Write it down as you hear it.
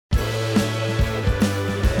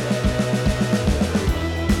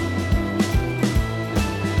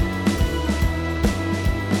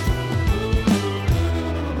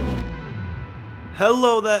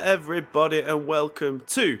Hello there, everybody, and welcome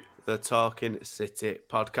to the Talking City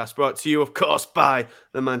podcast, brought to you, of course, by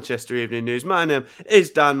the Manchester Evening News. My name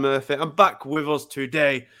is Dan Murphy. I'm back with us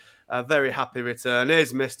today. A very happy return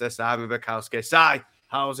is Mr. Simon Bukowski. Si,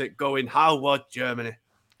 how's it going? How was Germany?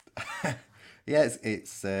 Yeah,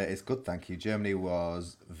 it's good, thank you. Germany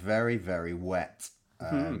was very, very wet.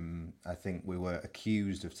 I think we were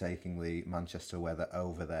accused of taking the Manchester weather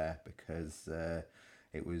over there because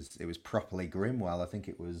it was properly grim. Well, I think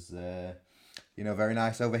it was very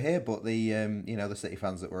nice over here, but the City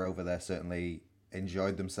fans that were over there certainly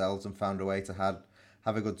enjoyed themselves and found a way to have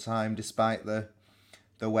a good time despite the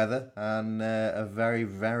weather, and a very,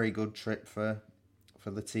 very good trip for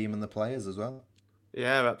the team and the players as well.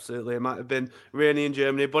 Yeah, absolutely. It might have been rainy in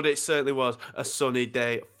Germany, but it certainly was a sunny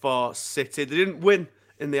day for City. They didn't win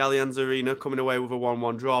in the Allianz Arena, coming away with a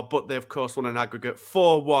 1-1 draw, but they, of course, won an aggregate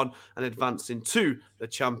 4-1 and advancing to the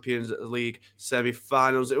Champions League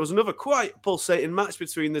semi-finals. It was another quite pulsating match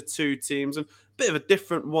between the two teams, and a bit of a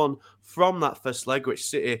different one from that first leg, which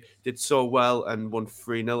City did so well and won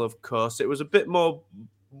 3-0, of course. It was a bit more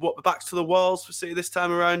backs to the walls for City this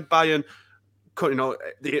time around. Bayern,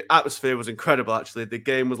 the atmosphere was incredible, actually. The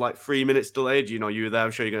game was like 3 minutes delayed. You were there.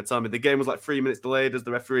 I'm sure you're going to tell me. The game was like 3 minutes delayed as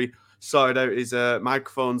the referee sorted out his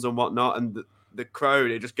microphones and whatnot. And the crowd,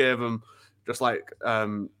 it just gave them just like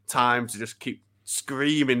time to just keep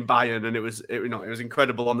screaming Bayern. And it was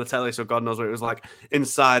incredible on the telly. So God knows what it was like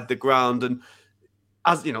inside the ground. And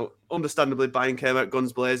as understandably, Bayern came out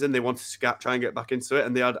guns blazing. They wanted to try and get back into it,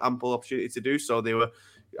 and they had ample opportunity to do so. They were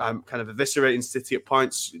kind of eviscerating City at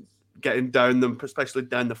points, getting down them, especially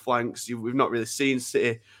down the flanks. We've not really seen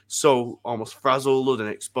City so almost frazzled and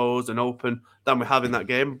exposed and open than we have in that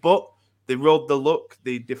game. But they rode the luck.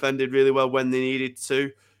 They defended really well when they needed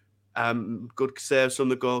to. Good saves from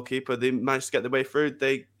the goalkeeper. They managed to get their way through.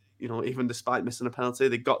 They, even despite missing a penalty,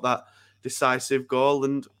 they got that decisive goal.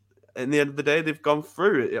 And in the end of the day, they've gone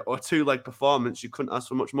through it. Or a two-leg performance. You couldn't ask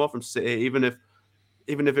for much more from City, even if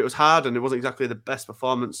it was hard and it wasn't exactly the best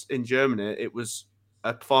performance in Germany. It was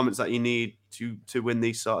a performance that you need to win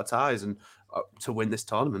these sort of ties and to win this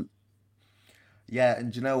tournament. Yeah,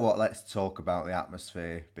 and do you know what? Let's talk about the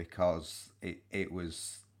atmosphere because it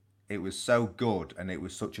was so good and it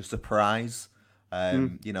was such a surprise.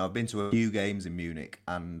 Mm. I've been to a few games in Munich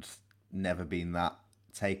and never been that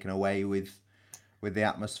taken away with the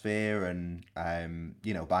atmosphere, and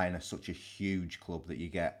Bayern are such a huge club that you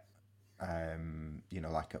get,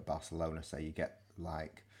 like at Barcelona, say you get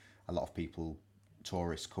like a lot of people,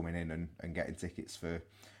 tourists coming in and getting tickets for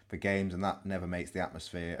games, and that never makes the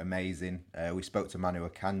atmosphere amazing. We spoke to Manu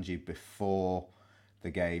Akanji before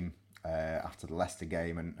the game, after the Leicester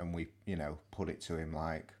game, and we put it to him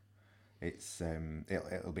like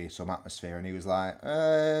it'll be some atmosphere, and he was like,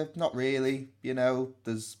 not really.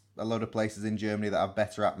 There's a lot of places in Germany that have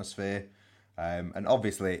better atmosphere, and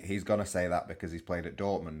obviously he's gonna say that because he's played at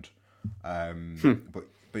Dortmund, but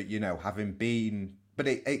having been. But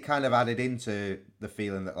it kind of added into the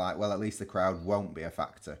feeling that, like, well, at least the crowd won't be a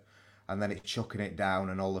factor. And then it's chucking it down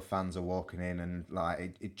and all the fans are walking in, and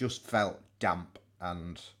like it just felt damp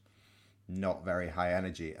and not very high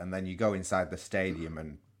energy. And then you go inside the stadium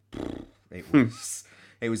and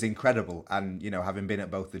it was incredible. And having been at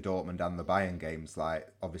both the Dortmund and the Bayern games, like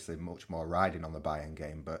obviously much more riding on the Bayern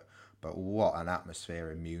game, but what an atmosphere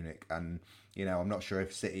in Munich. And I'm not sure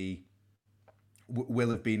if City will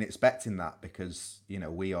have been expecting that because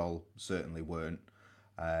we all certainly weren't,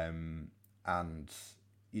 and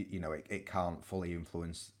it can't fully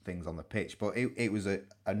influence things on the pitch, but it was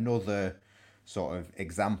another sort of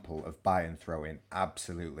example of Bayern throwing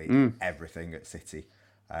absolutely Mm. everything at City,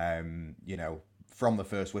 from the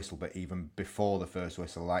first whistle, but even before the first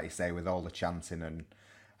whistle, like you say, with all the chanting and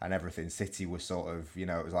everything. City was sort of,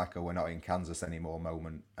 it was like a "we're not in Kansas anymore"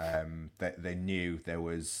 moment. That they knew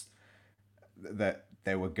that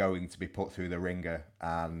they were going to be put through the ringer,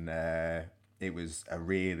 and it was a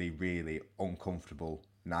really, really uncomfortable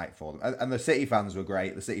night for them. And the City fans were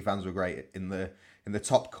great. The City fans were great in the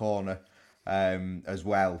top corner, as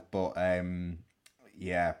well. But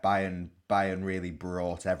yeah, Bayern really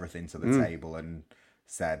brought everything to the Mm. table and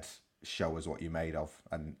said, "Show us what you're made of,"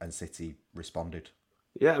 and City responded.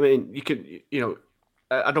 Yeah, I mean,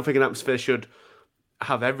 I don't think an atmosphere should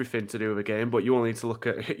have everything to do with a game, but you only need to look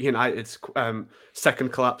at United's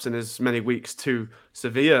second collapse in as many weeks to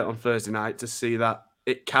Sevilla on Thursday night to see that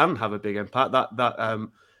it can have a big impact.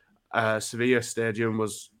 That Sevilla stadium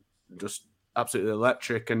was just absolutely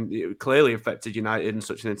electric, and it clearly affected United in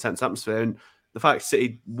such an intense atmosphere. And the fact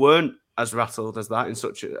City weren't as rattled as that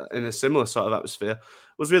in a similar sort of atmosphere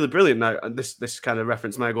was really brilliant. Now, and this kind of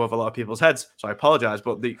reference may go over a lot of people's heads, so I apologise.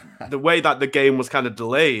 But the way that the game was kind of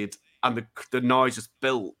delayed and the noise just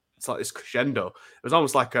built, it's like this crescendo. It was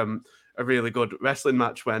almost like a really good wrestling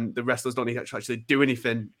match when the wrestlers don't need to actually do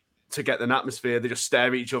anything to get an atmosphere. They just stare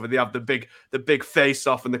at each other. They have the big face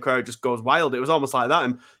off, and the crowd just goes wild. It was almost like that,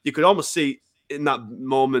 and you could almost see in that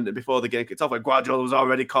moment before the game kicked off, like Guardiola was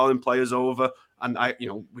already calling players over. And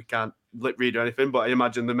we can't lip read or anything, but I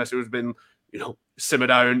imagine the message has been, simmer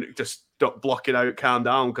down, just stop blocking out, calm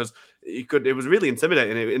down, because it was really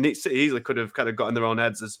intimidating. And it easily could have kind of got in their own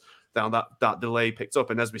heads as down that delay picked up.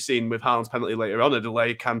 And as we've seen with Haaland's penalty later on, a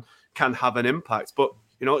delay can have an impact. But,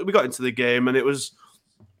 we got into the game and it was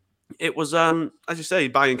as you say,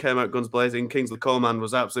 Bayern came out guns blazing. Kingsley Coman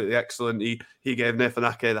was absolutely excellent. He gave Nathan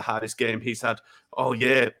Ake the hardest game he's had all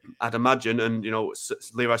year, I'd imagine. And Leroy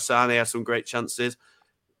Sané had some great chances.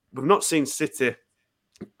 We've not seen City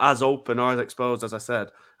as open or as exposed, as I said.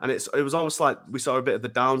 And it was almost like we saw a bit of the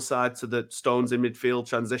downside to the Stones in midfield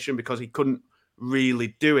transition because he couldn't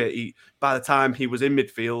really do it. By the time he was in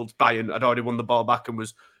midfield, Bayern had already won the ball back and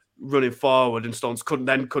was running forward, and Stones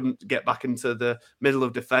couldn't get back into the middle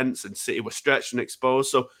of defence, and City were stretched and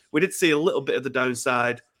exposed. So we did see a little bit of the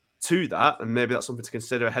downside to that, and maybe that's something to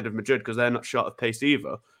consider ahead of Madrid because they're not short of pace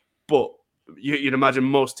either. But you'd imagine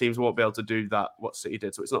most teams won't be able to do that what City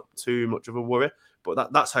did, so it's not too much of a worry.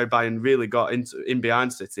 But that's how Bayern really got in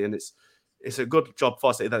behind City, and it's a good job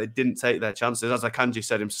for City that they didn't take their chances. As Akanji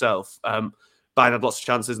said himself, Bayern had lots of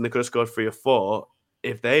chances and they could have scored 3 or 4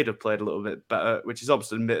 if they'd have played a little bit better, which is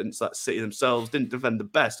obviously admittance that City themselves didn't defend the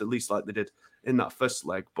best, at least like they did in that first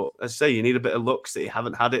leg. But as I say, you need a bit of luck. City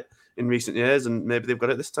haven't had it in recent years, and maybe they've got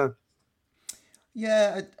it this time.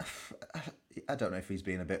 Yeah, I don't know if he's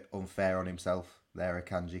being a bit unfair on himself there,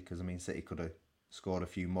 Akanji, because I mean, City could have scored a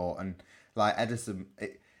few more, and like Ederson,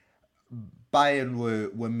 Bayern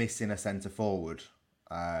were missing a centre forward.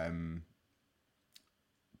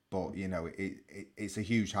 But, it's a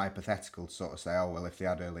huge hypothetical to sort of say, oh, well, if they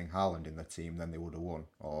had Erling Haaland in the team, then they would have won,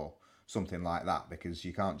 or something like that, because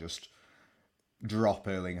you can't just drop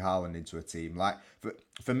Erling Haaland into a team. Like,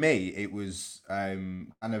 for me, it was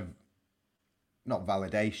kind of, not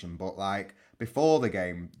validation, but like, before the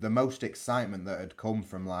game, the most excitement that had come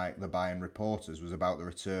from, like, the Bayern reporters was about the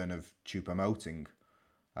return of Choupo-Moting.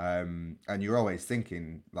 And you're always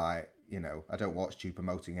thinking, like, I don't watch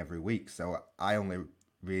Choupo-Moting every week, so I only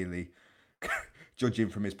really judge him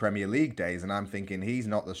from his Premier League days, and I'm thinking he's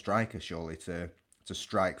not the striker surely to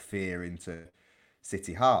strike fear into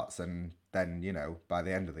City hearts. And then by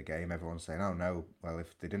the end of the game, everyone's saying, "Oh no, well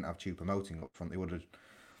if they didn't have Choupo-Moting up front, they would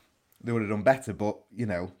have done better." But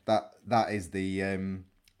that is the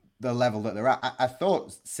level that they're at. I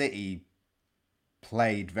thought City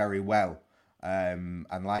played very well, and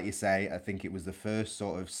like you say, I think it was the first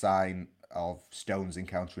sort of sign of Stones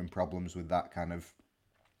encountering problems with that kind of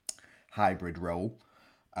hybrid role.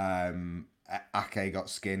 Ake got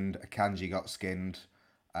skinned, Akanji got skinned.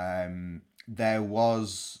 There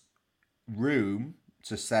was room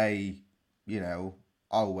to say,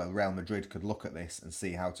 oh well, Real Madrid could look at this and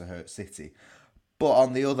see how to hurt City. But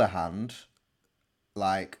on the other hand,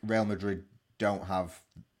 like, Real Madrid don't have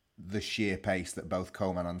the sheer pace that both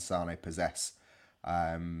Koeman and Sané possess.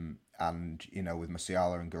 And with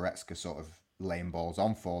Musiala and Goretzka sort of laying balls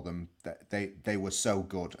on for them, they were so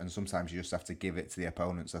good, and sometimes you just have to give it to the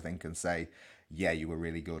opponents, I think, and say, yeah, you were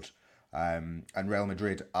really good. And Real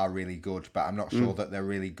Madrid are really good, but I'm not sure that they're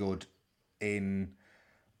really good in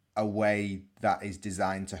a way that is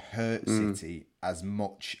designed to hurt City as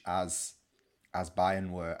much as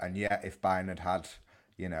Bayern were. And yet, if Bayern had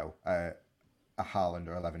a Haaland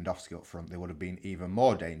or a Lewandowski up front, they would have been even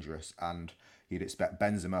more dangerous, and you'd expect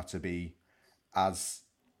Benzema to be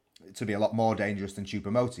a lot more dangerous than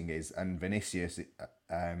Choupo-Moting is, and Vinicius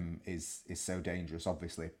is so dangerous,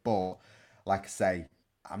 obviously. But like I say,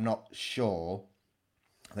 I'm not sure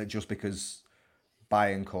that just because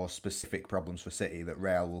Bayern cause specific problems for City, that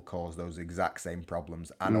Real will cause those exact same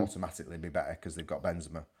problems and automatically be better because they've got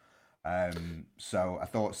Benzema. So I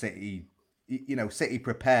thought City, City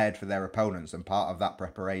prepared for their opponents, and part of that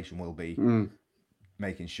preparation will be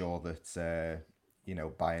making sure that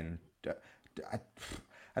Bayern.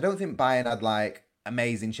 I don't think Bayern had like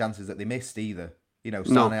amazing chances that they missed either.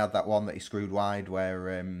 Sané had that one that he screwed wide where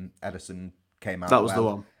Ederson came out. That was the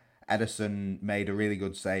one. Ederson made a really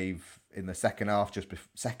good save in the second half, just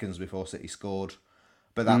seconds before City scored.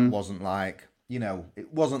 But that wasn't like,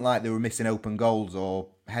 it wasn't like they were missing open goals or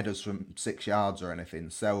headers from 6 yards or anything.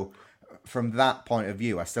 So from that point of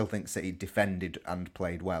view, I still think City defended and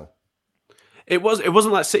played well. It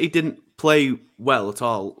wasn't like City didn't play well at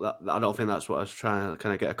all. I don't think that's what I was trying to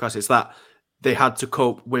kind of get across. It's that they had to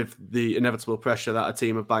cope with the inevitable pressure that a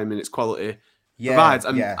team of Bayern Munich's quality Yeah, provides.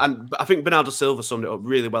 And yeah, I think Bernardo Silva summed it up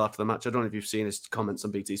really well after the match. I don't know if you've seen his comments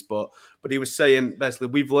on BT Sport, but he was saying basically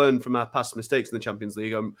we've learned from our past mistakes in the Champions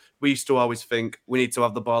League. We used to always think we need to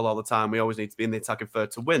have the ball all the time. We always need to be in the attacking third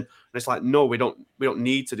to win. And it's like, no, we don't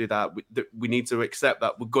need to do that. We need to accept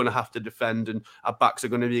that we're going to have to defend and our backs are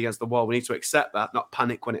going to be against the wall. We need to accept that, not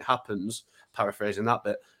panic when it happens, paraphrasing that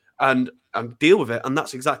bit, and deal with it. And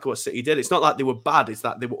that's exactly what City did. It's not like they were bad. It's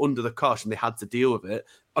that they were under the cosh and they had to deal with it.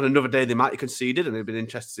 On another day, they might have conceded, and it'd been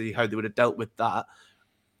interesting to see how they would have dealt with that.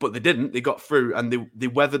 But they didn't. They got through and they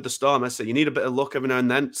weathered the storm. I said, you need a bit of luck every now and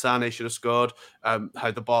then. Sane should have scored.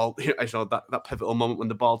 How the ball, that pivotal moment when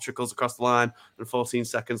the ball trickles across the line and 14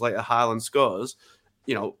 seconds later, Haaland scores.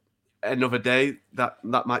 Another day that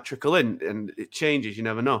might trickle in and it changes. You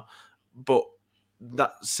never know. But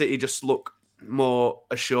that City just look more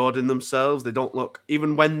assured in themselves. They don't look,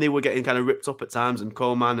 even when they were getting kind of ripped up at times and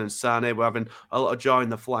Coleman and Sane were having a lot of joy in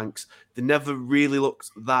the flanks, they never really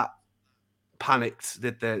looked that panicked,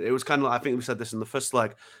 did they? It was kind of like, I think we said this in the first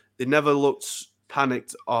leg, they never looked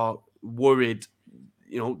panicked or worried.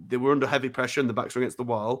 They were under heavy pressure and the backs were against the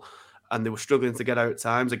wall and they were struggling to get out at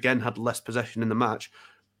times. Again, had less possession in the match.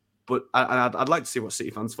 But I'd like to see what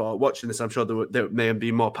City fans thought watching this. I'm sure there may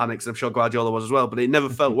be more panics. I'm sure Guardiola was as well. But it never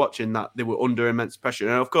felt watching that they were under immense pressure.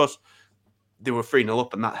 And of course, they were 3-0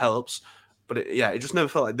 up, and that helps. But it just never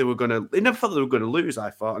felt like they were going to. It never felt like they were going to lose. I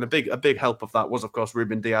thought, and a big help of that was, of course,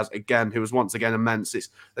 Ruben Diaz again, who was once again immense. This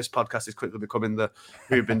podcast is quickly becoming the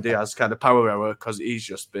Ruben Diaz kind of power hour because he's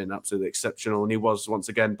just been absolutely exceptional, and he was once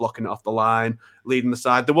again blocking it off the line, leading the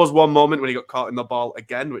side. There was one moment when he got caught in the ball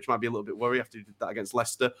again, which might be a little bit worry after he did that against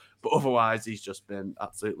Leicester. But otherwise, he's just been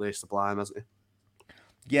absolutely sublime, hasn't he?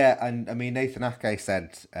 yeah. And I mean, Nathan Ake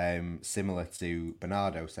said similar to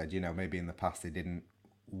Bernardo said, maybe in the past they didn't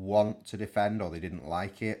want to defend or they didn't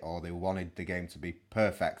like it or they wanted the game to be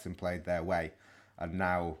perfect and played their way. And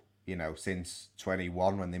now, since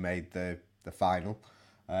 21 when they made the final,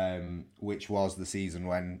 which was the season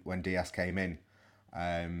when Diaz came in,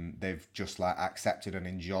 they've just like accepted and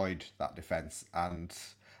enjoyed that defence. And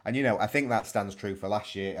I think that stands true for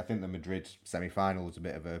last year. I think the Madrid semi-final was a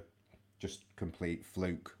bit of a just complete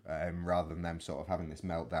fluke rather than them sort of having this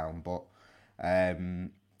meltdown. But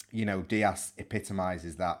Diaz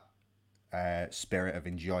epitomises that spirit of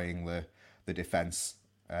enjoying the defence,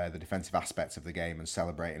 the defensive aspects of the game and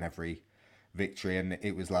celebrating every victory. And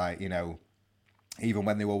it was like, even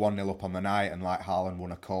when they were 1-0 up on the night and like Haaland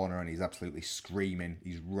won a corner and he's absolutely screaming,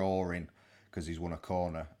 he's roaring because he's won a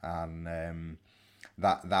corner. And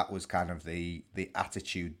that was kind of the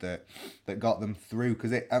attitude that got them through.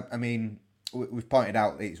 Because we've pointed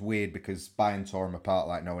out that it's weird because Bayern tore them apart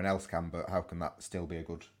like no one else can, but how can that still be a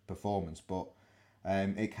good performance? But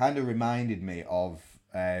it kind of reminded me of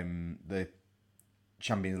the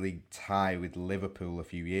Champions League tie with Liverpool a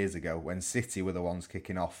few years ago when City were the ones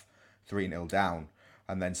kicking off 3-0 down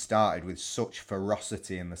and then started with such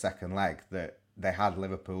ferocity in the second leg that they had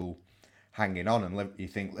Liverpool hanging on. And you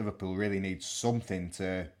think Liverpool really needs something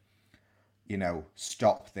to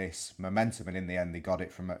stop this momentum, and in the end they got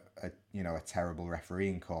it from a terrible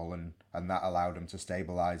refereeing call, and that allowed them to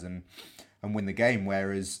stabilise and win the game.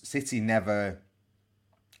 Whereas City never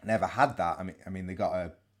had that. I mean they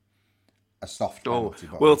got a soft penalty.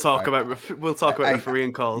 But we'll talk about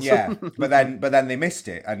refereeing calls. Yeah, but then they missed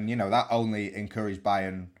it, and that only encouraged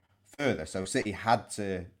Bayern further. So City had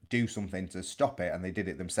to do something to stop it, and they did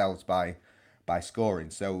it themselves by scoring.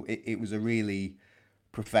 So it was a really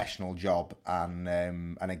professional job, and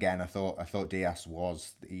again, I thought Diaz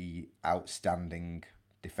was the outstanding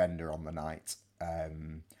defender on the night.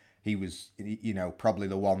 He was, probably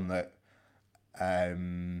the one that,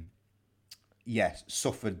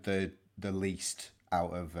 suffered the least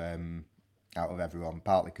out of everyone.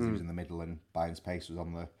 Partly because he was in the middle and Bayern's pace was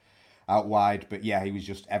on the out wide, but yeah, he was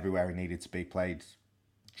just everywhere he needed to be. Played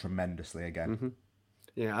tremendously again. Mm-hmm.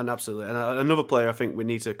 Yeah, and absolutely. And another player I think we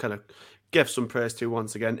need to kind of give some praise to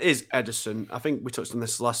once again is Ederson. I think we touched on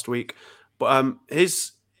this last week, but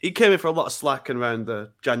he came in for a lot of slack around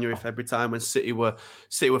the January, February time when City were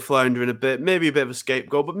floundering a bit, maybe a bit of a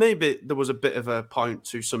scapegoat, but maybe there was a bit of a point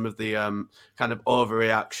to some of the kind of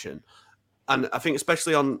overreaction. And I think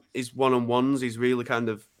especially on his one-on-ones, he's really kind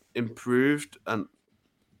of improved and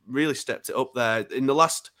really stepped it up there. In the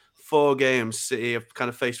last 4 games, City have kind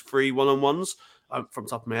of faced 3 one-on-ones. From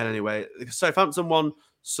top of my head anyway. Southampton won,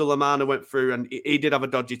 Sulemana went through and he did have a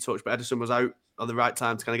dodgy touch, but Ederson was out at the right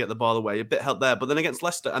time to kind of get the ball away. A bit help there. But then against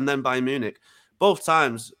Leicester and then Bayern Munich, both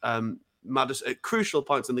times Madison at crucial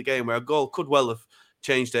points in the game where a goal could well have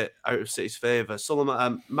changed it out of City's favour.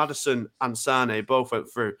 Maddison and Sane both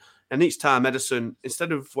went through. And each time Ederson,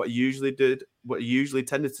 instead of what he usually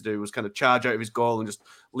tended to do was kind of charge out of his goal and just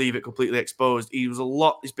leave it completely exposed.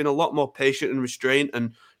 He's been a lot more patient and restrained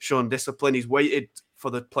and shown discipline. He's waited for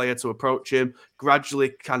the player to approach him,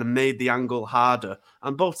 gradually kind of made the angle harder.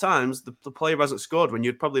 And both times, the player hasn't scored when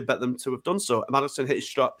you'd probably bet them to have done so. Maddison hit his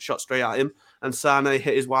shot straight at him, and Sane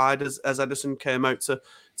hit his wide as Ederson came out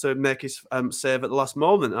to make his save at the last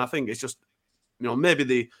moment. And I think it's just,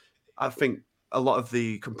 I think a lot of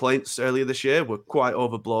the complaints earlier this year were quite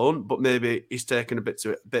overblown, but maybe he's taken a bit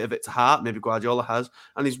of it to heart. Maybe Guardiola has,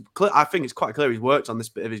 and I think it's quite clear he's worked on this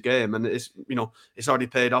bit of his game, and it's already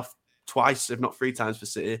paid off twice, if not three times for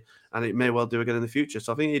City, and it may well do again in the future.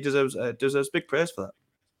 So I think he deserves big praise for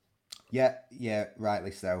that. Yeah,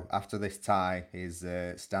 rightly so. After this tie, his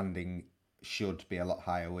standing should be a lot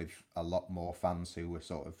higher with a lot more fans who were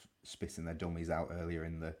sort of spitting their dummies out earlier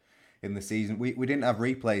in the season. We didn't have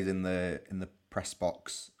replays in the press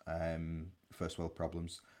box, first world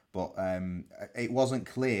problems, but it wasn't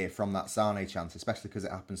clear from that Sane chance, especially because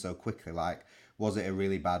it happened so quickly. Like, was it a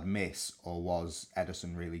really bad miss, or was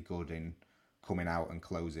Ederson really good in coming out and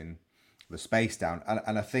closing the space down?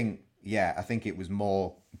 And I think it was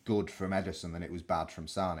more good from Ederson than it was bad from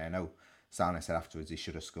Sane. I know Sane said afterwards he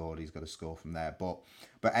should have scored, he's got to score from there, but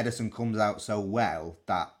Ederson comes out so well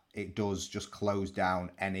that it does just close down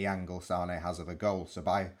any angle Sane has of a goal. So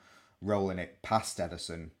by rolling it past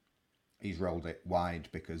Ederson, he's rolled it wide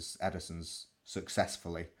because Ederson's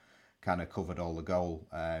successfully kind of covered all the goal.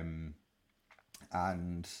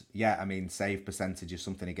 And yeah, I mean, save percentage is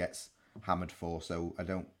something he gets hammered for, so I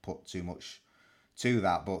don't put too much to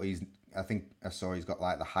that. But I think I saw he's got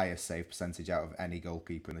like the highest save percentage out of any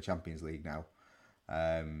goalkeeper in the Champions League now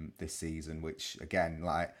this season. Which again,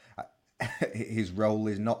 like, his role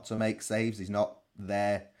is not to make saves. He's not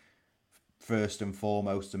there first and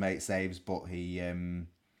foremost to make saves, but he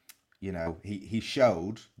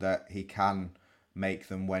showed that he can make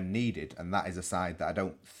them when needed, and that is a side that I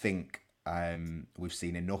don't think we've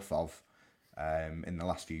seen enough of in the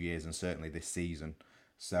last few years, and certainly this season.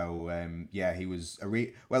 So he was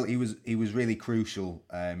he was really crucial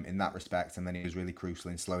in that respect, and then he was really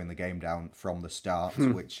crucial in slowing the game down from the start,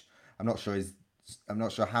 which I'm not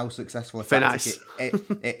sure how successful a tactic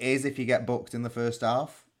it is if you get booked in the first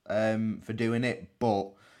half for doing it,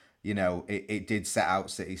 but it did set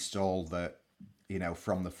out City's stall that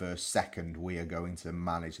from the first second we are going to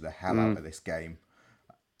manage the hell out of this game.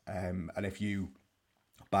 And if you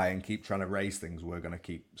Bayern keep trying to raise things, we're going to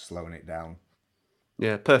keep slowing it down.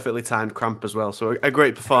 Yeah, perfectly timed cramp as well. So a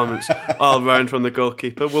great performance all round from the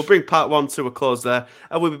goalkeeper. We'll bring part one to a close there,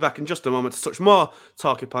 and we'll be back in just a moment to touch more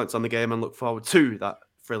talking points on the game and look forward to that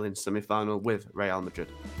thrilling semi-final with Real Madrid.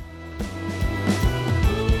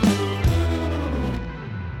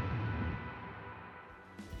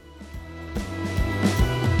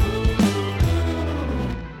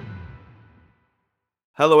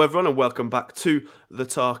 Hello, everyone, and welcome back to the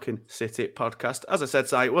Talking City podcast. As I said,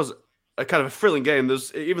 Si, it was a kind of a thrilling game.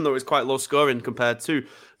 Even though it was quite low scoring compared to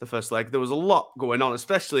the first leg, there was a lot going on,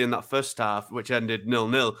 especially in that first half, which ended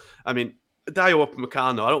 0-0. I mean, Diogo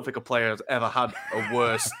Upamecano, I don't think a player has ever had a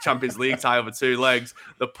worse Champions League tie over two legs.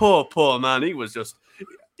 The poor man, he was just...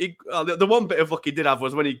 the one bit of luck he did have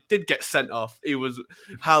was when he did get sent off.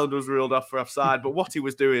 Haaland was ruled off for offside, but what he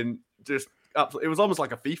was doing just... It was almost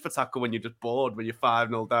like a FIFA tackle when you're just bored, when you're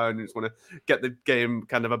 5-0 down and you just want to get the game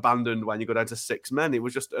kind of abandoned when you go down to 6 men. It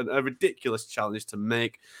was just a ridiculous challenge to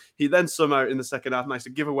make. He then somehow in the second half managed to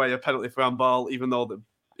give away a penalty for handball, even though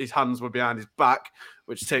his hands were behind his back,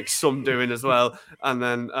 which takes some doing as well. And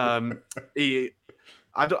then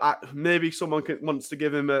maybe someone wants to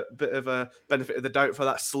give him a bit of a benefit of the doubt for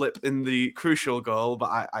that slip in the crucial goal, but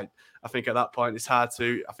I think at that point it's hard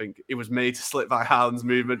to. I think it was made to slip by Haaland's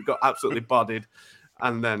movement, got absolutely bodied,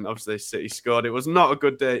 and then obviously City scored. It was not a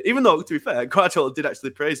good day, even though, to be fair, Guardiola did actually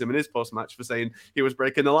praise him in his post-match for saying he was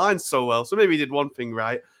breaking the lines so well. So maybe he did one thing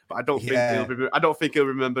right, but I don't think he'll be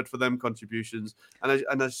remembered for them contributions. And as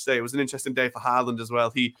I say, it was an interesting day for Haaland as well.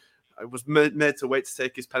 He was made to wait to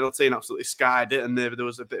take his penalty and absolutely skied it, and there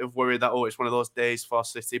was a bit of worry that it's one of those days for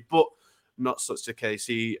City, but not such the case.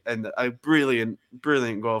 And a brilliant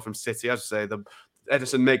goal from City. As I say,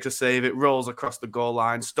 Ederson makes a save, it rolls across the goal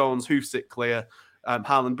line, Stones hoofs it clear,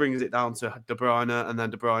 Haaland brings it down to De Bruyne, and then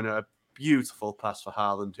De Bruyne, a beautiful pass for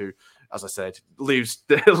Haaland, who, as I said, leaves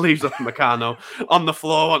Upamecano on the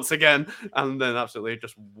floor once again, and then absolutely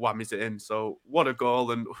just whammies it in. So what a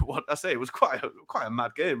goal, and what I say, it was quite a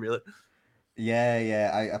mad game, really.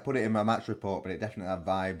 Yeah. I put it in my match report, but it definitely had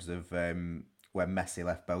vibes of when Messi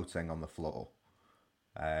left Boateng on the floor.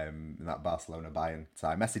 In that Barcelona Bayern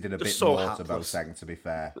time. Messi did a Just bit so more to hapless. Boateng, to be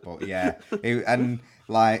fair, but yeah, and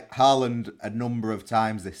like Haaland a number of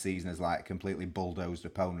times this season has like completely bulldozed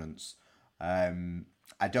opponents. Um,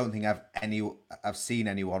 I don't think I've seen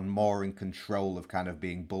anyone more in control of kind of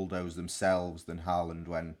being bulldozed themselves than Haaland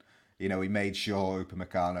when he made sure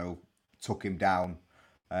Upamecano took him down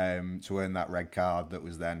to earn that red card that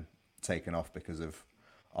was then taken off because of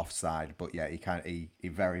offside. But yeah, he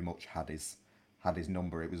very much had his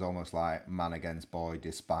number. It was almost like man against boy,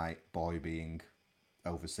 despite boy being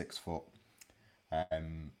over 6 foot.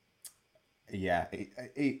 Um, yeah,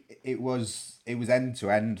 it was end to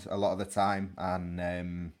end a lot of the time,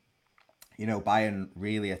 and Bayern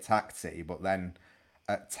really attacked City, but then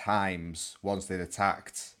at times once they'd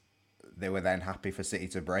attacked, they were then happy for City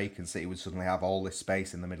to break, and City would suddenly have all this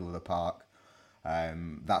space in the middle of the park.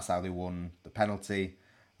 That's how they won the penalty,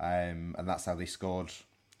 and that's how they scored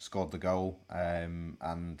the goal. And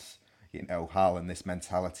Haaland, this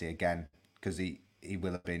mentality again, because he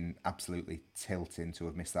will have been absolutely tilting to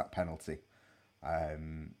have missed that penalty,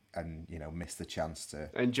 and missed the chance to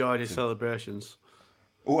Enjoyed his to celebrations,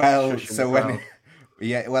 well, shushing the so when crowd.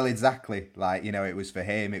 yeah, well, exactly. Like it was for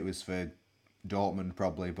him, it was for Dortmund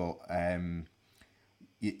probably, but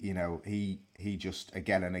he just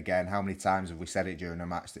again and again. How many times have we said it during a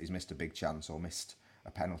match that he's missed a big chance or missed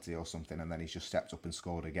a penalty or something, and then he's just stepped up and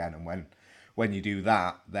scored again. And when you do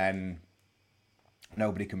that, then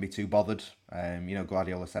nobody can be too bothered.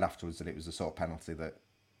 Guardiola said afterwards that it was the sort of penalty that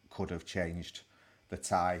could have changed the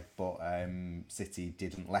tie, but City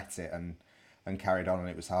didn't let it and carried on, and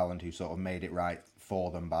it was Haaland who sort of made it right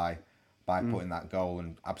for them by Mm. putting that goal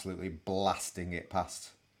and absolutely blasting it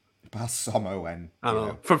past Sommer when I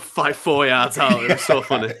know, from like 4 yards out, it was so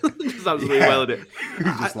funny. Just absolutely yeah, welled it. he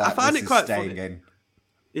was just I like, find this it is quite staying funny. in.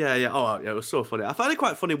 Yeah, yeah. Oh, yeah, it was so funny. I find it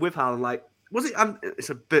quite funny with Haaland. Like, was it? And it's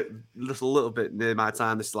a bit, just a little bit near my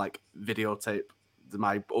time. This like videotape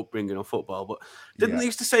my upbringing on football. But didn't Yeah, they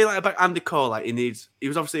used to say like about Andy Cole? Like he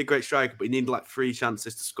was obviously a great striker, but he needed like 3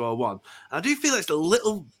 chances to score one. And I do feel it's a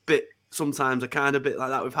little bit sometimes a kind of bit like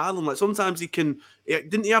that with Haaland. Like sometimes he can.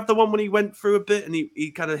 Didn't he have the one when he went through a bit and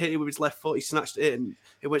he kind of hit it with his left foot? He snatched it and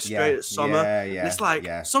it went straight yeah, at Sommer. yeah, And yeah, it's like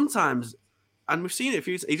yeah, sometimes and we've seen it a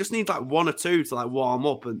few times. He just needs like one or two to like warm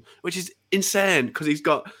up, and which is insane because he's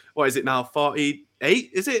got what is it now? 48?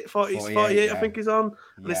 Is it 40? 48. 48, I Yeah, think he's on.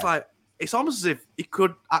 And it's yeah, like it's almost as if he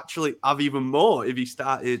could actually have even more if he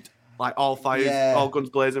started like all fires, all yeah, guns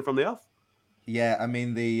blazing from the off. yeah. I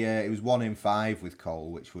mean, the it was 1 in 5 with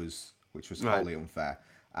Cole, which was Right. wholly unfair,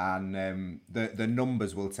 and the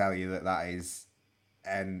numbers will tell you that is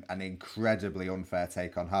an incredibly unfair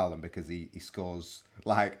take on Haaland because he scores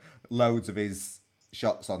like loads of his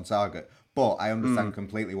shots on target. But I understand Mm,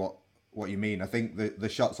 completely what you mean. I think the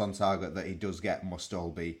shots on target that he does get must all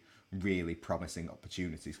be really promising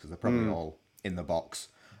opportunities because they're probably mm. all in the box,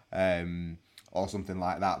 or something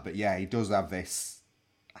like that. But yeah, he does have this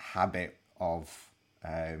habit of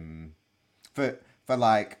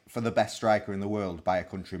for the best striker in the world by a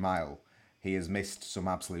country mile. He has missed some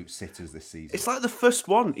absolute sitters this season. It's like the first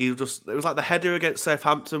one. It was like the header against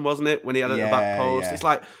Southampton, wasn't it? When he had it at the back Yeah, post. yeah, It's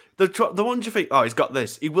like the ones you think, oh, he's got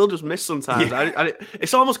this. He will just miss sometimes, yeah, and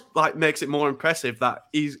it's almost like makes it more impressive that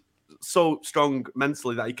he's so strong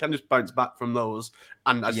mentally that he can just bounce back from those,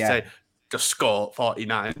 and as you yeah, say, just score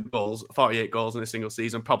 49 goals, 48 goals in a single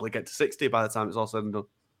season, probably get to 60 by the time it's all said and done.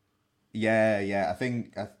 yeah. I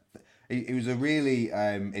think it was a really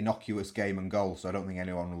innocuous game and goal, so I don't think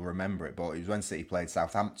anyone will remember it. But it was when City played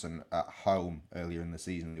Southampton at home earlier in the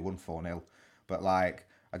season. They won 4-0. But like,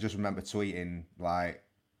 I just remember tweeting like,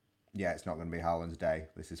 "Yeah, it's not going to be Haaland's day.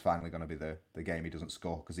 This is finally going to be the game he doesn't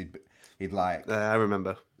score because he'd like I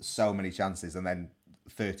remember. so many chances, and then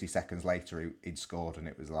 30 seconds later he'd scored, and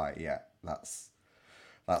it was like, yeah, that's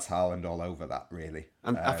Haaland all over that, really.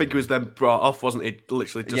 And I think he was then brought off, wasn't he?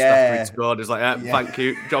 Literally just after he'd Yeah, scored. He's like, yeah, thank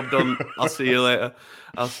you, job done. I'll see you later.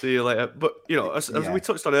 I'll see you later. But as we yeah,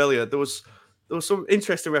 touched on earlier, there was some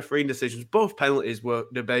interesting refereeing decisions. Both penalties were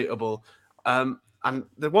debatable. And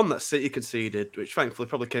the one that City conceded, which thankfully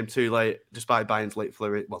probably came too late, despite Bayern's late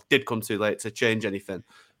flurry, well, did come too late to change anything.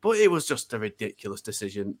 But it was just a ridiculous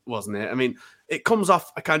decision, wasn't it? I mean, it comes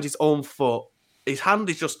off Akanji's own foot. His hand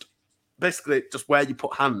is just basically just where you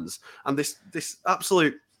put hands. And this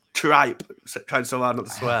absolute tripe, trying so hard not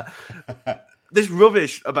to swear, this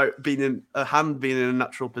rubbish about being in a hand being in a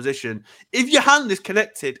natural position. If your hand is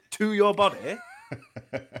connected to your body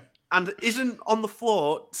and isn't on the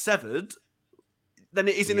floor severed, then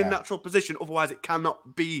it is in a yeah, natural position. Otherwise, it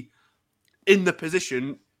cannot be in the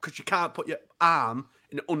position because you can't put your arm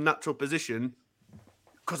in an unnatural position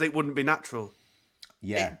because it wouldn't be natural.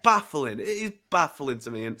 Yeah. It's baffling. It is baffling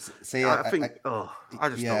to me, and See, I think, I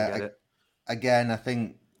just don't yeah, get it. again, I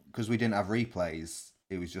think because we didn't have replays,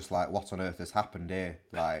 it was just like, what on earth has happened here?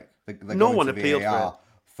 Like, they're No going one to appealed for it. VAR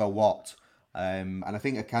for what? And I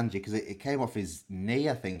think Akanji, because it came off his knee,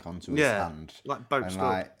 I think, onto his Yeah, hand. like And bounced up.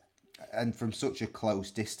 like, and from such a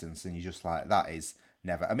close distance, and you're just like, that is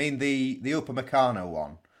never. I mean, the Upamecano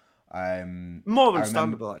one, More I remember,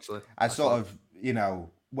 understandable, actually. I I sort thought. of,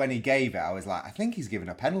 when he gave it, I was like, I think he's given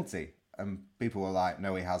a penalty. And people were like,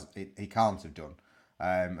 no, he can't have done.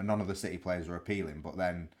 And none of the City players were appealing. But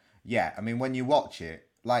then, yeah, I mean, when you watch it,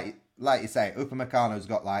 like you say, Upamecano's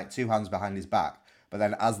got like two hands behind his back, but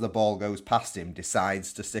then as the ball goes past him,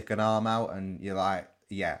 decides to stick an arm out, and you're like,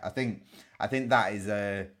 yeah, I think that is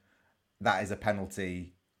a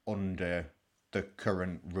penalty under the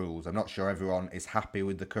current rules. I'm not sure everyone is happy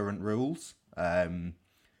with the current rules,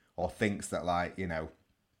 or thinks that like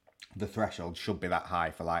the threshold should be that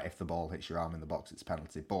high for like if the ball hits your arm in the box, it's a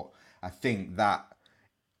penalty. But I think that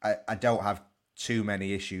I don't have too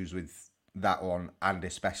many issues with that one, and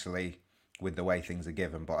especially with the way things are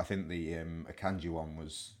given. But I think the Akanji one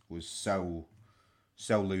was so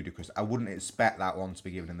ludicrous. I wouldn't expect that one to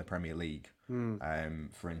be given in the Premier League,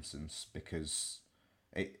 for instance, because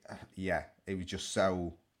it was just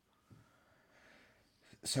so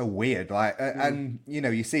weird. Like, and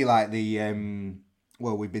you see like the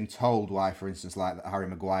well, we've been told why, for instance, like that Harry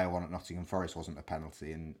Maguire one at Nottingham Forest wasn't a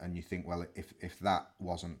penalty, and you think, well, if that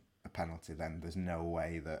wasn't a penalty, then there's no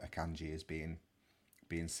way that Akanji is being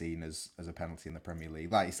seen as a penalty in the Premier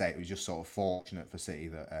League. Like you say, it was just sort of fortunate for City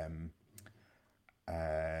that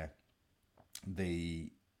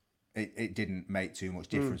the it didn't make too much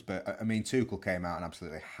difference. But I mean, Tuchel came out and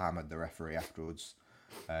absolutely hammered the referee afterwards.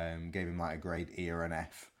 Gave him like a grade E or an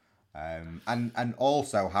F, and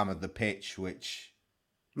also hammered the pitch, which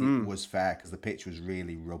it was fair because the pitch was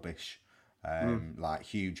really rubbish, like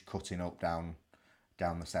huge cutting up down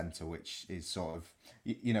the centre, which is sort of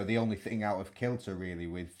the only thing out of kilter really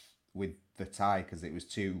with the tie, because it was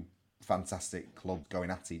two fantastic clubs going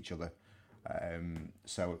at each other.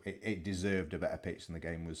 So it deserved a better pitch than the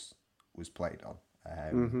game was played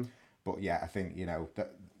on. But yeah, I think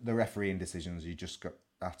the refereeing decisions, you just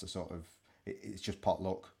have to sort of it's just pot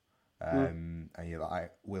luck, and you're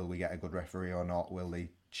like, will we get a good referee or not? Will they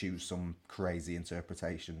choose some crazy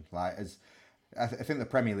interpretation? Like, as I think the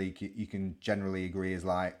Premier League, you can generally agree is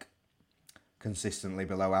like consistently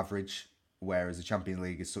below average, whereas the Champions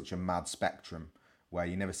League is such a mad spectrum where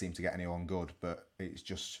you never seem to get anyone good, but it's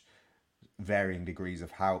just varying degrees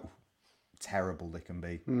of how terrible they can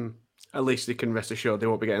be. At least they can rest assured they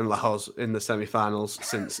won't be getting Lahoz in the semi-finals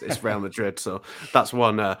since it's Real Madrid. So that's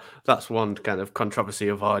one. That's one kind of controversy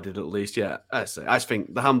avoided at least. Yeah, I just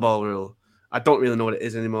think the handball rule. I don't really know what it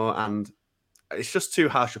is anymore, and it's just too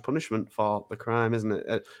harsh a punishment for the crime, isn't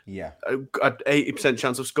it? Yeah, An 80%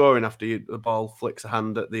 chance of scoring after the ball flicks a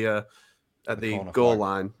hand at the the corner goal flag.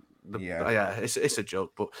 line. Yeah, Yeah, it's a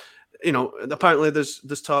joke, but apparently there's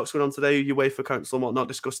talks going on today. UEFA Council and whatnot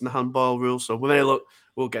discussing the handball rules, so we may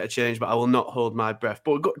we'll get a change, but I will not hold my breath.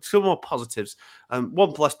 But we've got some more positives.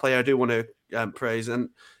 One plus player I do want to praise, and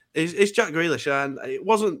is Jack Grealish, and it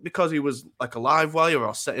wasn't because he was like a live wire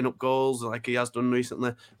or setting up goals like he has done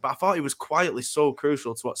recently, but I thought he was quietly so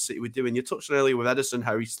crucial to what City were doing. You touched on earlier with Edison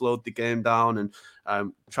how he slowed the game down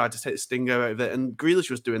and tried to take the stinger out of it, and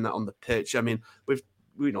Grealish was doing that on the pitch. I mean, we've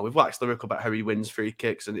waxed lyrical about how he wins free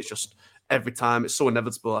kicks, and it's just every time it's so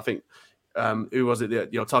inevitable. I think who was it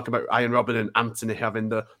that, talking about Iron Robin and Anthony having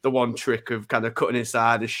the one trick of kind of cutting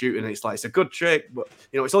inside and shooting. It's like, it's a good trick, but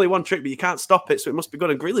it's only one trick, but you can't stop it, so it must be good.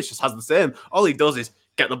 And Grealish just has the same. All he does is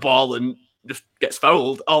get the ball and just gets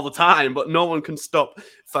fouled all the time, but no one can stop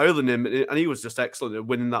fouling him. And he was just excellent at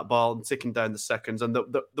winning that ball and ticking down the seconds. And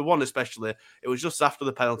the one especially, it was just after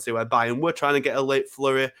the penalty where Bayern were trying to get a late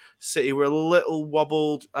flurry. City were a little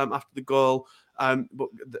wobbled after the goal. But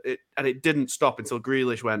it didn't stop until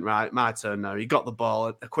Grealish went, right, my turn now. He got the ball,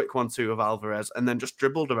 a quick 1-2 of Alvarez, and then just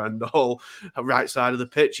dribbled around the whole right side of the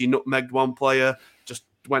pitch. He nutmegged one player, just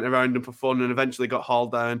went around him for fun, and eventually got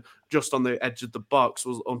hauled down just on the edge of the box.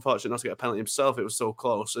 Was unfortunate not to get a penalty himself. It was so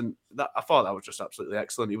close, and I thought that was just absolutely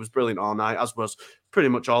excellent. He was brilliant all night, as was pretty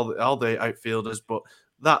much all the outfielders. But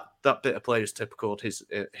that bit of play is typical of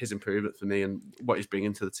his improvement for me and what he's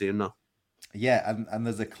bringing to the team now. yeah, and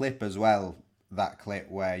there's a clip as well. That clip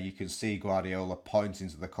where you can see Guardiola pointing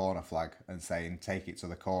to the corner flag and saying, "Take it to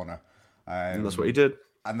the corner," And that's what he did.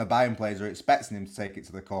 and the Bayern players are expecting him to take it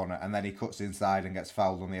to the corner, and then he cuts inside and gets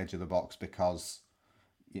fouled on the edge of the box because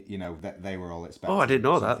you know that they were all Oh, I didn't expecting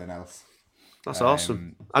know that. something else. That's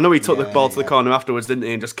awesome. Um, I know he took the yeah, ball to the yeah, corner afterwards, didn't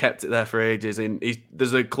he, and just kept it there for ages. And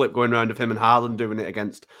there's a clip going around of him and Haaland doing it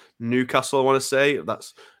against Newcastle. I want to say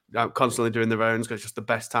that's constantly doing the rounds because it's just the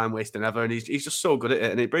best time wasting ever. And he's just so good at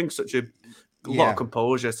it, and it brings such a lot of yeah.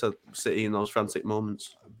 composure to City in those frantic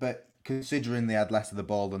moments. But considering they had less of the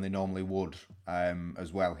ball than they normally would,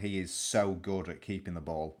 as well, he is so good at keeping the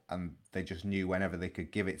ball, and they just knew whenever they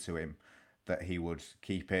could give it to him that he would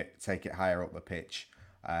keep it, take it higher up the pitch.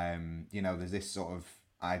 You know, there's this sort of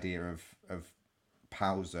idea of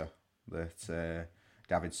pausa that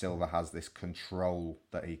David Silva has, this control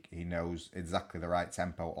that he knows exactly the right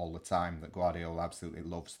tempo all the time, that Guardiola absolutely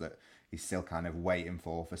loves, that he's still kind of waiting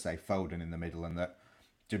for say Foden in the middle, and that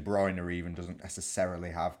De Bruyne even doesn't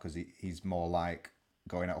necessarily have, because he's more like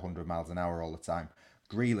going at 100 miles an hour all the time.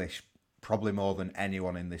 Grealish, probably more than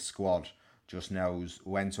anyone in this squad, just knows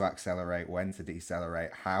when to accelerate, when to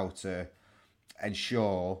decelerate, how to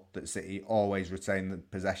ensure that City always retain the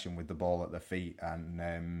possession with the ball at their feet,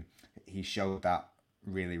 and he showed that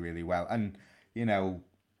really, really well. And you know,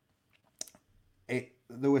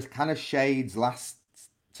 there was kind of shades last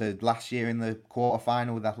year in the quarter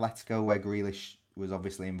final with Atletico, where Grealish was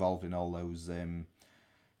obviously involved in all those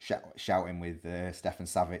shouting with Stefan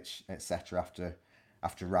Savic, etc.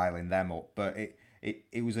 After riling them up, but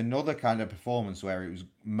it was another kind of performance where it was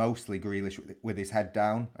mostly Grealish with his head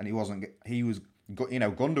down, and he was, you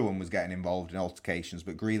know, Gundogan was getting involved in altercations,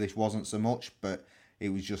 but Grealish wasn't so much. But it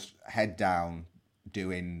was just head down,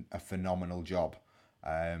 doing a phenomenal job,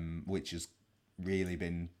 which has really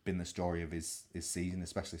been the story of his season,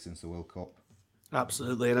 especially since the World Cup.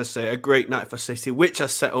 Absolutely, and I say a great night for City, which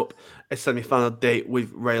has set up a semi-final date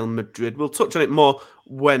with Real Madrid. We'll touch on it more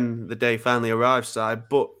when the day finally arrives, side.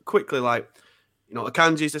 But quickly,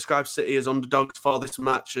 Akanji's described City as underdogs for this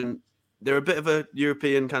match, and they're a bit of a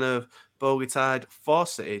European kind of bogey tide for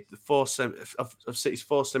City. The of City's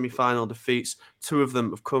four semi-final defeats, two of them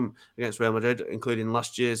have come against Real Madrid, including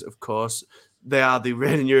last year's, of course. They are the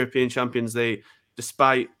reigning European champions.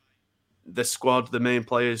 Despite the squad, the main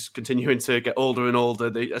players continuing to get older and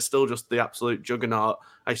older, they are still just the absolute juggernaut.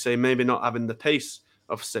 I say maybe not having the pace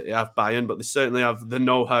of City have Bayern, but they certainly have the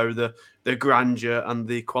know-how, the grandeur, and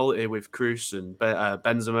the quality with Kroos and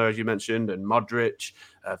Benzema, as you mentioned, and Modric,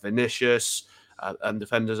 Vinicius, and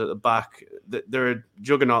defenders at the back. They're a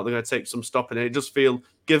juggernaut. They're going to take some stopping. And it does feel,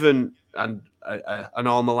 given an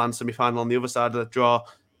All Milan semi-final on the other side of the draw,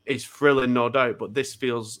 is thrilling, no doubt. But this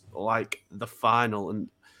feels like the final, and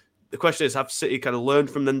the question is, have City kind of learned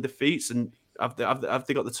from them defeats, and have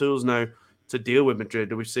they got the tools now to deal with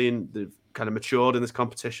Madrid? Are we seeing they've kind of matured in this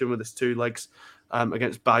competition with this two legs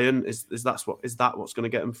against Bayern? Is that what's going to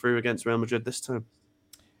get them through against Real Madrid this time?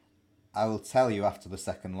 I will tell you after the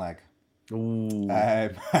second leg. Ooh,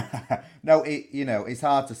 Um, no, it's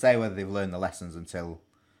hard to say whether they've learned the lessons until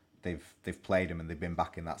they've played them and they've been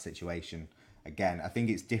back in that situation again. I think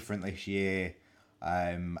it's different this year.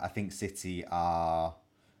 I think City are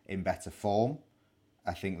in better form.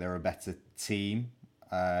 I think they're a better team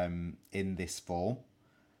in this form.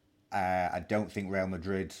 I don't think Real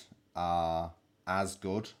Madrid are as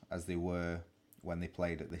good as they were when they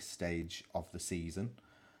played at this stage of the season.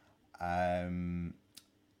 Um,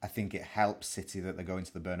 I think it helps City that they're going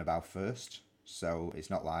to the Bernabeu first, so it's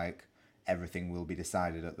not like everything will be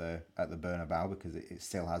decided at the Bernabeu, because it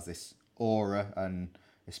still has this aura, and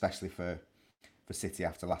especially for City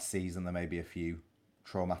after last season, there may be a few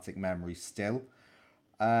traumatic memories still.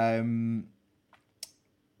 Um,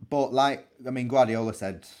 but Guardiola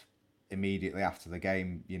said immediately after the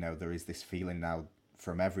game, there is this feeling now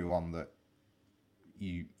from everyone that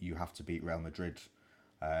you have to beat Real Madrid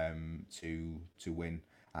to win.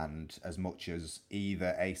 And as much as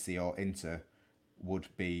either AC or Inter would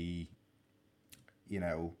be,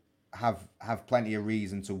 have plenty of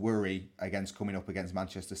reason to worry against coming up against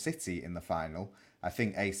Manchester City in the final, I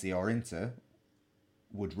think AC or Inter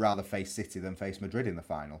would rather face City than face Madrid in the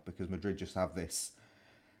final, because Madrid just have this,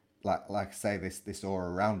 like I say, this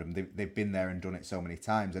aura around them. They've been there and done it so many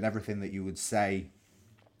times, and everything that you would say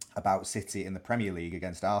about City in the Premier League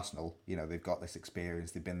against Arsenal, they've got this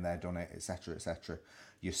experience, they've been there, done it, etc., etc.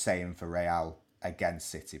 You're saying for Real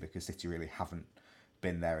against City, because City really haven't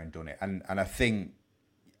been there and done it. And I think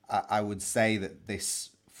I would say that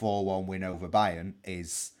this 4-1 win over Bayern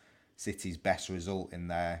is City's best result in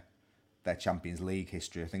their Champions League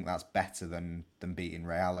history. I think that's better than beating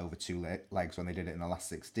Real over two legs when they did it in the last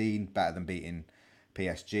 16, better than beating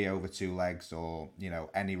PSG over two legs, or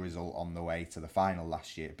any result on the way to the final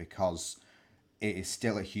last year, because it is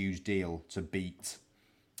still a huge deal to beat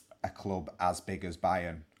a club as big as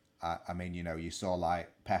Bayern, I mean, you saw like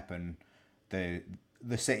Pep and the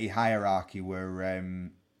City hierarchy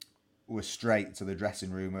were straight to the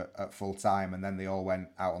dressing room at full time, and then they all went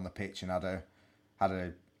out on the pitch and had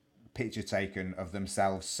a picture taken of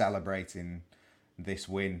themselves celebrating this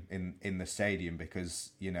win in the stadium,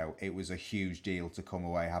 because it was a huge deal to come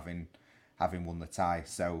away having won the tie.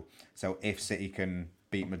 So if City can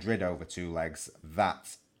beat Madrid over two legs,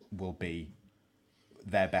 that will be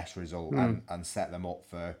their best result, and set them up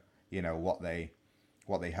for what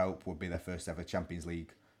they hope would be their first ever Champions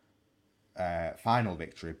League final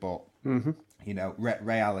victory. But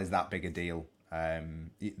Real is that big a deal.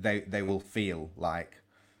 They will feel like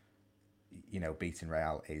beating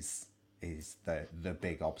Real is the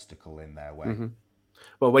big obstacle in their way.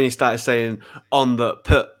 Well, when you started saying on the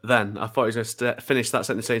put, then I thought he was going to finish that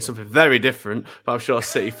sentence saying something very different. But I'm sure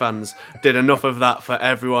City fans did enough of that for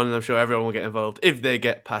everyone, and I'm sure everyone will get involved if they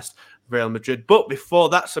get past Real Madrid. But before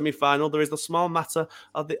that semi-final, there is the small matter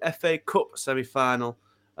of the FA Cup semi-final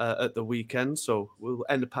at the weekend. So we'll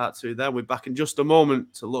end the part 2 there. We're back in just a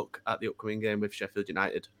moment to look at the upcoming game with Sheffield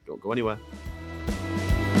United. Don't go anywhere.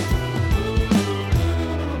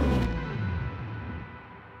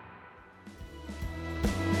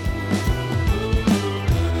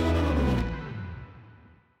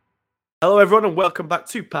 Hello, everyone, and welcome back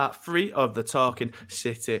to part 3 of the Talking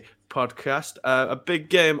City podcast. A big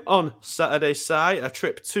game on Saturday side, a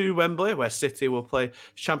trip to Wembley where City will play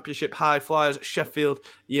Championship high flyers Sheffield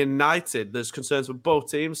United. There's concerns with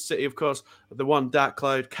both teams. City, of course, the one dark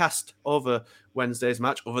cloud cast over Wednesday's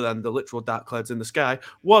match, other than the literal dark clouds in the sky,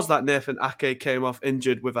 was that Nathan Ake came off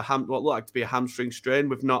injured with what looked like to be a hamstring strain.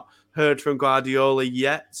 We've not heard from Guardiola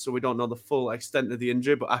yet, so we don't know the full extent of the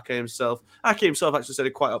injury, but Ake himself actually said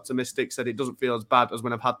he's quite optimistic, said it doesn't feel as bad as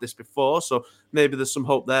when I've had this before, so maybe there's some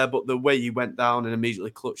hope there, but the way he went down and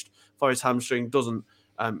immediately clutched for his hamstring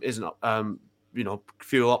isn't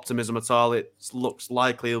fuel optimism at all. It looks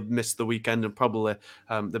likely he'll miss the weekend and probably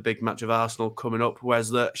the big match of Arsenal coming up.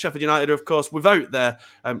 Whereas the Sheffield United, of course, without their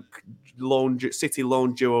City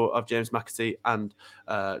lone duo of James McAtee and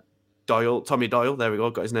Tommy Doyle. There we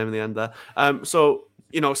go, got his name in the end there.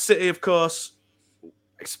 City, of course,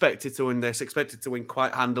 expected to win this, expected to win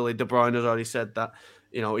quite handily. De Bruyne has already said that.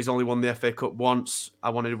 He's only won the FA Cup once. I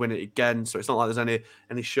wanted to win it again. So it's not like there's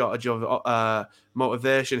any shortage of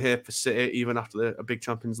motivation here for City, even after a big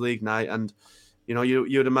Champions League night. And,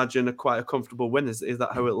 you'd imagine quite a comfortable win. Is that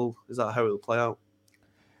how it'll play out?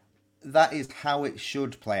 That is how it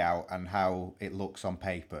should play out and how it looks on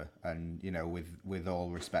paper. And, with all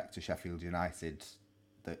respect to Sheffield United,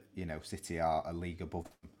 that, City are a league above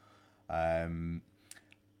them.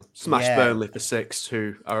 Smash Burnley for 6,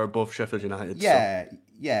 who are above Sheffield United. Yeah,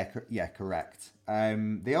 correct.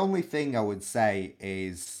 The only thing I would say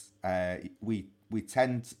is we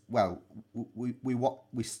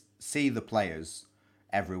see the players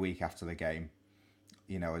every week after the game,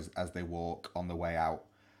 as they walk on the way out.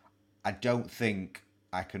 I don't think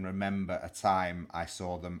I can remember a time I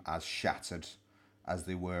saw them as shattered as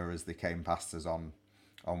they were as they came past us on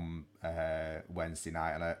Wednesday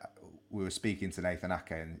night, and we were speaking to Nathan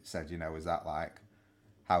Ake and said, is that like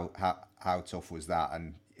how tough was that?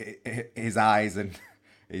 And his eyes and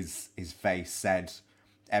his face said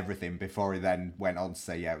everything before he then went on to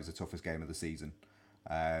say, yeah, it was the toughest game of the season.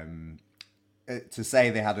 To say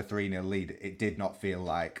they had a 3-0 lead, it did not feel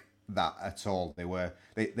like that at all.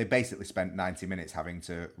 They basically spent 90 minutes having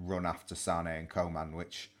to run after Sane and Coman,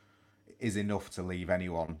 which is enough to leave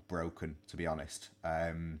anyone broken, to be honest.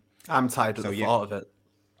 I'm tired of the thought of it.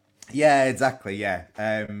 Yeah, exactly. Yeah.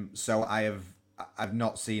 So I've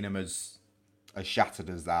not seen him as shattered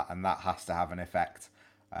as that, and that has to have an effect.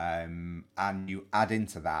 And you add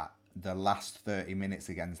into that, the last 30 minutes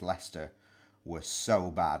against Leicester were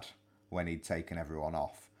so bad when he'd taken everyone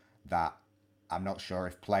off that I'm not sure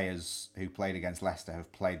if players who played against Leicester have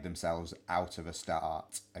played themselves out of a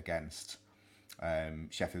start against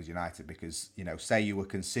Sheffield United, because, say you were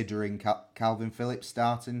considering Calvin Phillips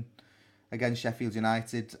starting against Sheffield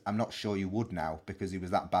United, I'm not sure you would now, because he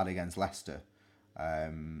was that bad against Leicester,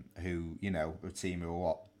 who, a team who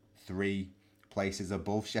are 3 places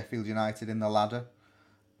above Sheffield United in the ladder.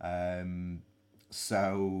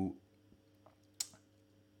 So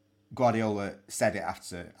Guardiola said it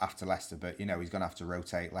after Leicester, but, he's going to have to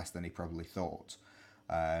rotate less than he probably thought.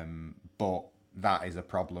 But that is a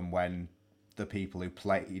problem when the people who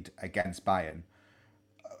played against Bayern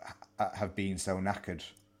have been so knackered.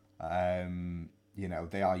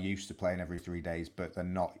 They are used to playing every 3 days, but they're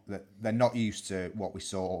not used to what we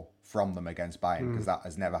saw from them against Bayern, because that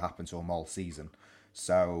has never happened to them all season.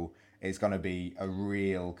 So it's going to be a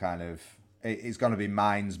real kind of it's going to be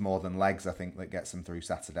minds more than legs, I think, that gets them through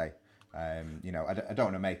Saturday. I don't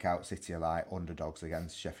want to make out City are like underdogs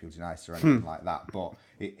against Sheffield United or anything like that, but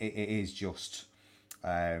it is just,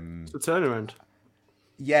 It's a turnaround.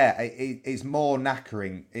 yeah, it's more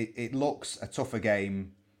knackering. It looks a tougher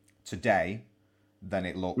game today than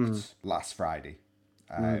it looked last Friday.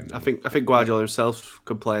 I think Guardiola himself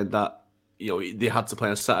complained that they had to play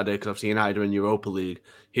on Saturday because obviously United are in Europa League.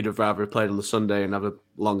 He'd have rather played on the Sunday and have a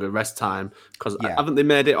longer rest time. Because Yeah, haven't they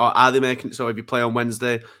made it, or are they making it so if you play on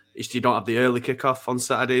Wednesday, you don't have the early kickoff on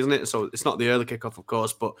Saturday, isn't it? So it's not the early kickoff, of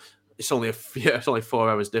course, but it's only it's only 4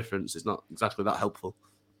 hours difference. It's not exactly that helpful.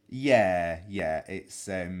 yeah. It's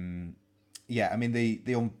yeah. I mean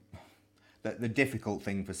the difficult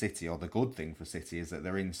thing for City, or the good thing for City, is that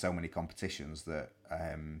they're in so many competitions that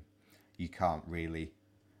you can't really.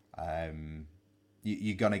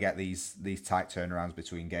 You're gonna get these tight turnarounds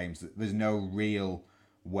between games. There's no real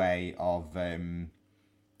way of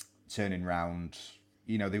turning round.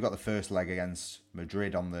 They've got the first leg against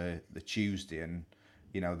Madrid on the Tuesday, and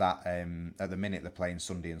that at the minute they're playing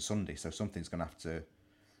Sunday and Sunday, so something's gonna have to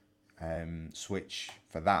switch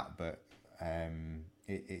for that. But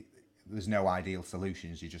there's no ideal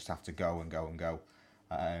solutions. You just have to go and go and go,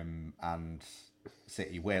 and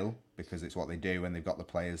City will, because it's what they do, and they've got the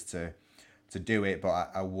players to do it.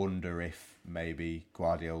 But I wonder if maybe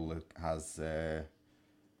Guardiola has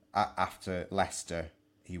after Leicester,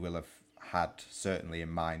 he will have had certainly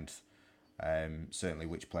in mind certainly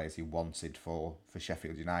which players he wanted for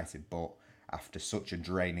Sheffield United. But after such a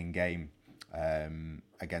draining game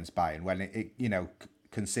against Bayern, when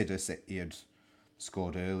consider City had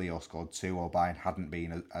scored early or scored two, or Bayern hadn't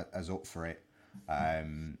been as up for it,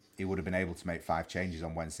 he would have been able to make 5 changes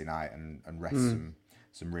on Wednesday night and rest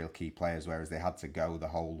some real key players, whereas they had to go the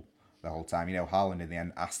whole time. Haaland in the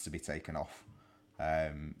end asked to be taken off.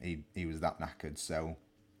 He was that knackered, so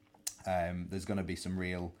there's going to be some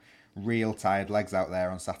real tired legs out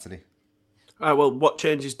there on Saturday. All right, well, what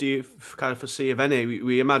changes do you kind of foresee, if any?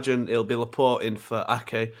 We imagine it'll be Laporte in for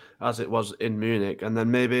Ake, as it was in Munich, and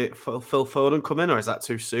then maybe Phil Foden come in, or is that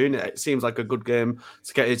too soon? It seems like a good game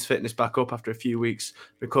to get his fitness back up after a few weeks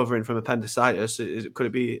recovering from appendicitis. Could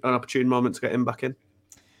it be an opportune moment to get him back in?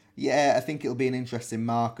 Yeah, I think it'll be an interesting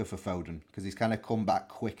marker for Foden, because he's kind of come back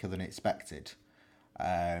quicker than expected.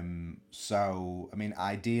 So, I mean,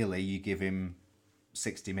 ideally, you give him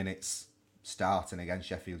 60 minutes starting against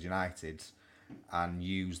Sheffield United and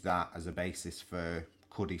use that as a basis for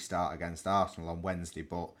could he start against Arsenal on Wednesday.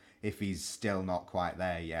 But if he's still not quite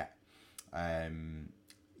there yet,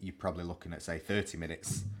 you're probably looking at, say, 30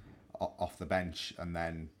 minutes off the bench, and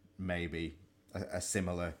then maybe a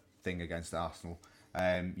similar thing against Arsenal.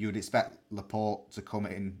 You would expect Laporte to come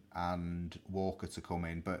in and Walker to come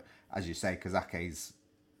in, but as you say, Kazake's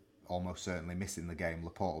almost certainly missing the game.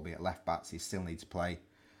 Laporte will be at left backs. He still needs to play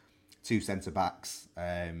 2 centre backs.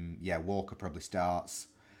 Walker probably starts.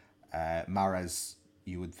 Mahrez,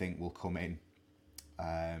 you would think, will come in.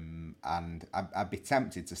 And I'd be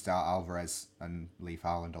tempted to start Alvarez and leave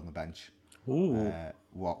Haaland on the bench.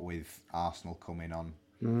 What with Arsenal coming on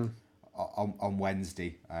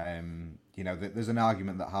Wednesday. There's an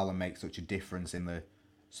argument that Haaland makes such a difference in the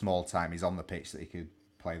small time he's on the pitch that he could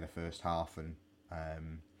play the first half and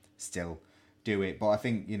still do it. But I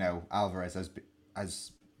think Alvarez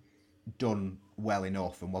has done well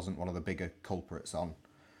enough and wasn't one of the bigger culprits on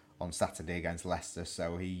Saturday against Leicester,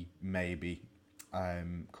 so he maybe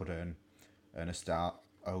could earn a start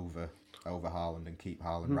over Haaland and keep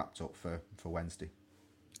Haaland wrapped up for Wednesday.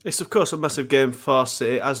 It's, of course, a massive game for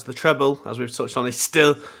City, as the treble, as we've touched on, is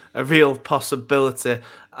still a real possibility.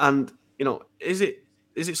 And, is it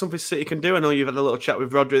something City can do? I know you've had a little chat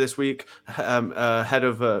with Rodri this week, ahead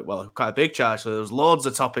of, quite a big chat. So there was loads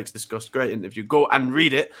of topics discussed. Great interview. Go and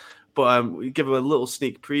read it. But we give a little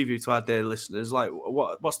sneak preview to our daily listeners. Like,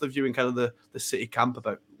 what's the view in kind of the City camp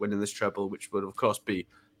about winning this treble, which would, of course, be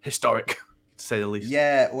historic, to say the least?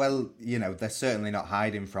 Yeah, well, they're certainly not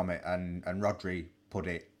hiding from it. And Rodri put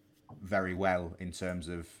it very well in terms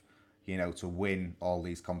of, to win all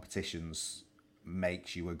these competitions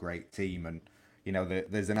makes you a great team. And,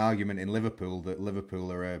 there's an argument in Liverpool that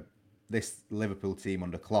this Liverpool team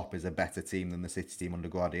under Klopp is a better team than the City team under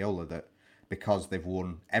Guardiola, that because they've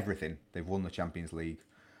won everything. They've won the Champions League.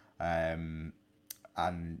 And,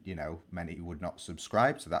 many would not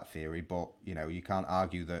subscribe to that theory, but, you can't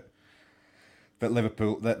argue that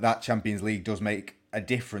Liverpool, that Champions League does make a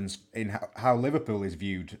difference in how Liverpool is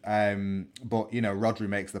viewed. But, Rodri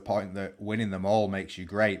makes the point that winning them all makes you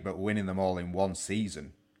great, but winning them all in one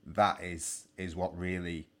season, that is what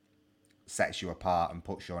really sets you apart and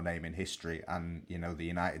puts your name in history. And the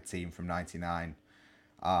United team from '99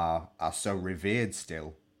 are so revered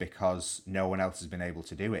still because no one else has been able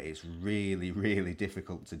to do it. It's really, really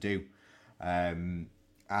difficult to do, and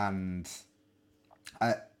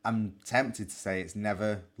I'm tempted to say it's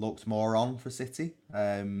never looked more on for City.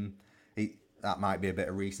 That might be a bit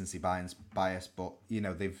of recency bias, but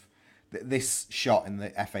this shot in the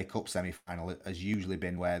FA Cup semi-final has usually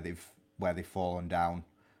been where they've fallen down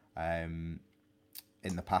in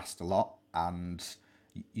the past a lot, and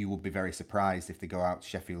you will be very surprised if they go out to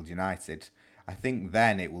Sheffield United. I think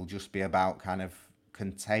then it will just be about kind of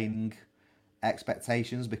containing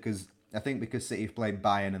expectations, because City have played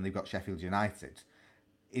Bayern and they've got Sheffield United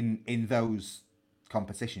in those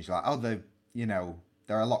competitions. You're like, oh,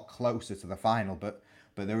 they're a lot closer to the final, but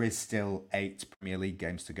there is still 8 Premier League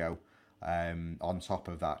games to go. On top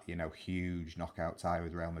of that, huge knockout tie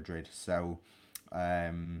with Real Madrid. So,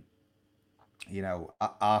 Arsenal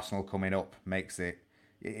coming up makes it.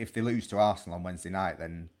 If they lose to Arsenal on Wednesday night,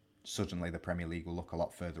 then suddenly the Premier League will look a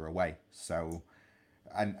lot further away. So,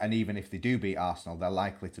 and even if they do beat Arsenal, they're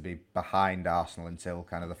likely to be behind Arsenal until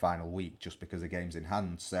kind of the final week, just because the game's in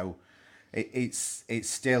hand. So, it's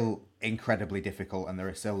still incredibly difficult, and there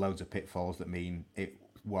are still loads of pitfalls that mean it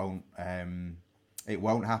won't happen.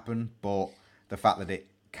 But the fact that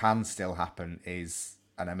it can still happen is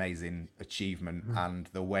an amazing achievement, and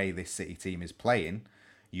the way this City team is playing,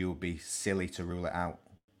 you would be silly to rule it out.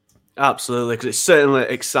 Absolutely, because it's certainly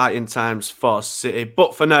exciting times for City.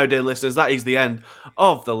 But for now, dear listeners, that is the end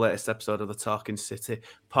of the latest episode of the Talking City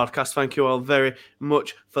podcast. Thank you all very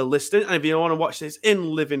much for listening. And if you want to watch this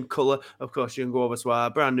in living colour, of course, you can go over to our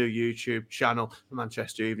brand new YouTube channel,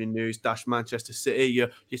 Manchester Evening News Manchester City. You're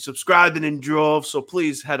subscribing in droves, so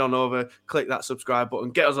please head on over, click that subscribe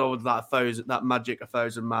button, get us over to that magic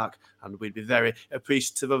 1,000 mark, and we'd be very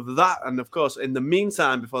appreciative of that. And of course, in the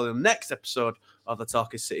meantime, before the next episode of the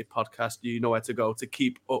Talking City podcast, you know where to go to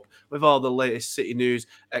keep up with all the latest City news,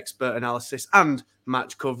 expert analysis, and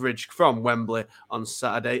match coverage from Wembley on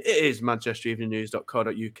Saturday. It is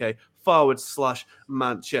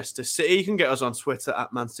manchestereveningnewsuk/Manchester City. You can get us on Twitter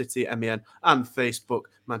at ManCityMen and Facebook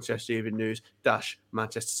Manchester Evening News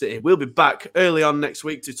Manchester City. We'll be back early on next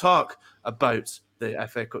week to talk about the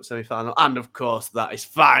FA Cup semi-final, and of course that is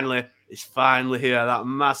finally here, that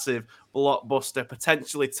massive blockbuster,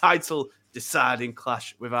 potentially title deciding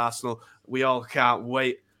clash with Arsenal. We all can't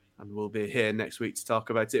wait, and we'll be here next week to talk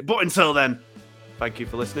about it. But until then, thank you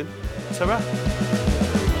for listening. Ta-ra.